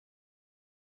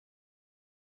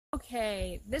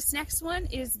Okay, this next one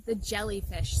is the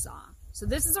Jellyfish song. So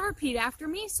this is a repeat after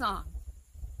me song.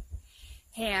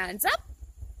 Hands up,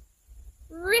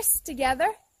 wrists together.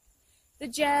 The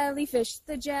jellyfish,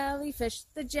 the jellyfish,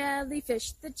 the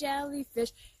jellyfish, the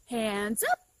jellyfish. Hands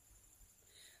up,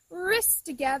 wrists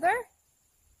together,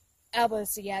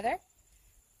 elbows together.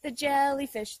 The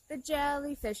jellyfish, the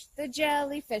jellyfish, the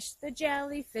jellyfish, the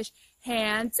jellyfish.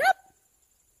 Hands up,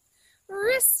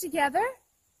 wrists together,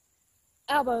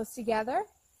 elbows together,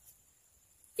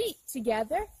 feet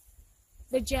together.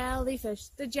 The jellyfish,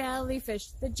 the jellyfish,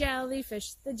 the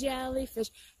jellyfish, the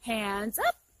jellyfish. Hands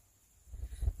up,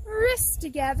 wrists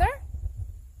together,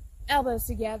 elbows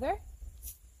together,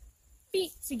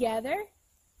 feet together,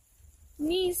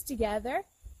 knees together.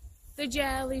 The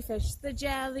jellyfish, the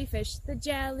jellyfish, the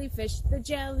jellyfish, the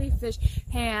jellyfish.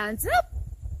 Hands up,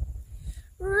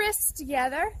 wrists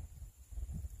together,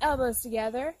 elbows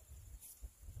together,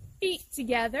 feet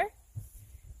together,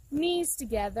 knees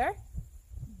together,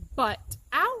 butt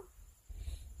out.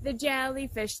 The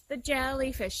jellyfish, the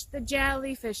jellyfish, the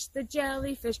jellyfish, the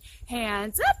jellyfish.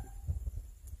 Hands up,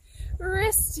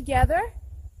 wrists together,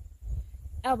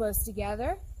 elbows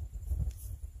together,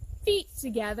 feet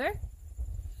together,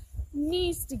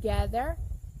 knees together,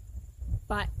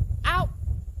 butt out,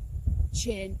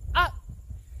 chin up.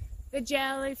 The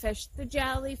jellyfish, the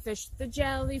jellyfish, the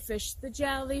jellyfish, the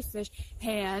jellyfish.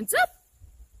 Hands up,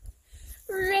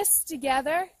 wrists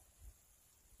together,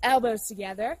 elbows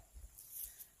together,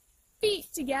 feet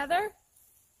together,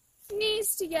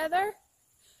 knees together,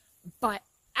 butt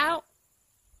out,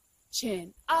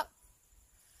 chin up,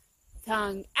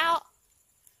 tongue out.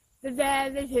 The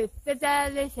jellyfish, the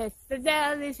jellyfish, the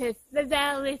jellyfish, the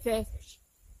jellyfish.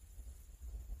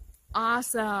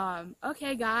 Awesome.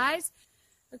 Okay, guys,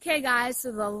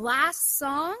 so the last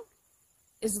song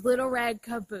is Little Red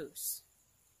Caboose.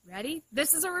 Ready?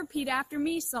 This is a repeat after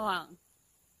me song.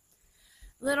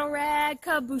 Little red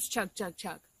caboose, chug, chug,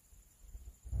 chug.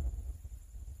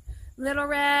 Little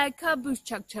red caboose,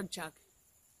 chug, chug, chug.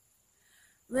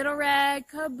 Little red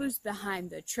caboose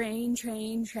behind the train,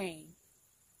 train, train.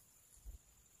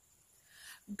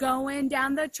 Going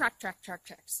down the track, track, track,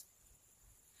 tracks.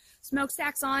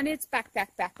 Smokestacks on its back,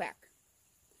 back, back, back.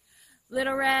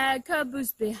 Little red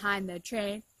caboose behind the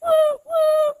train. Woo,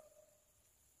 woo!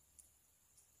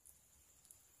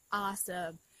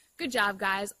 Awesome. Good job,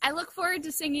 guys. I look forward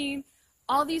to singing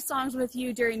all these songs with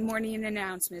you during morning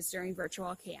announcements during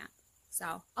virtual camp.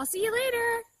 So, I'll see you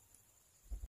later.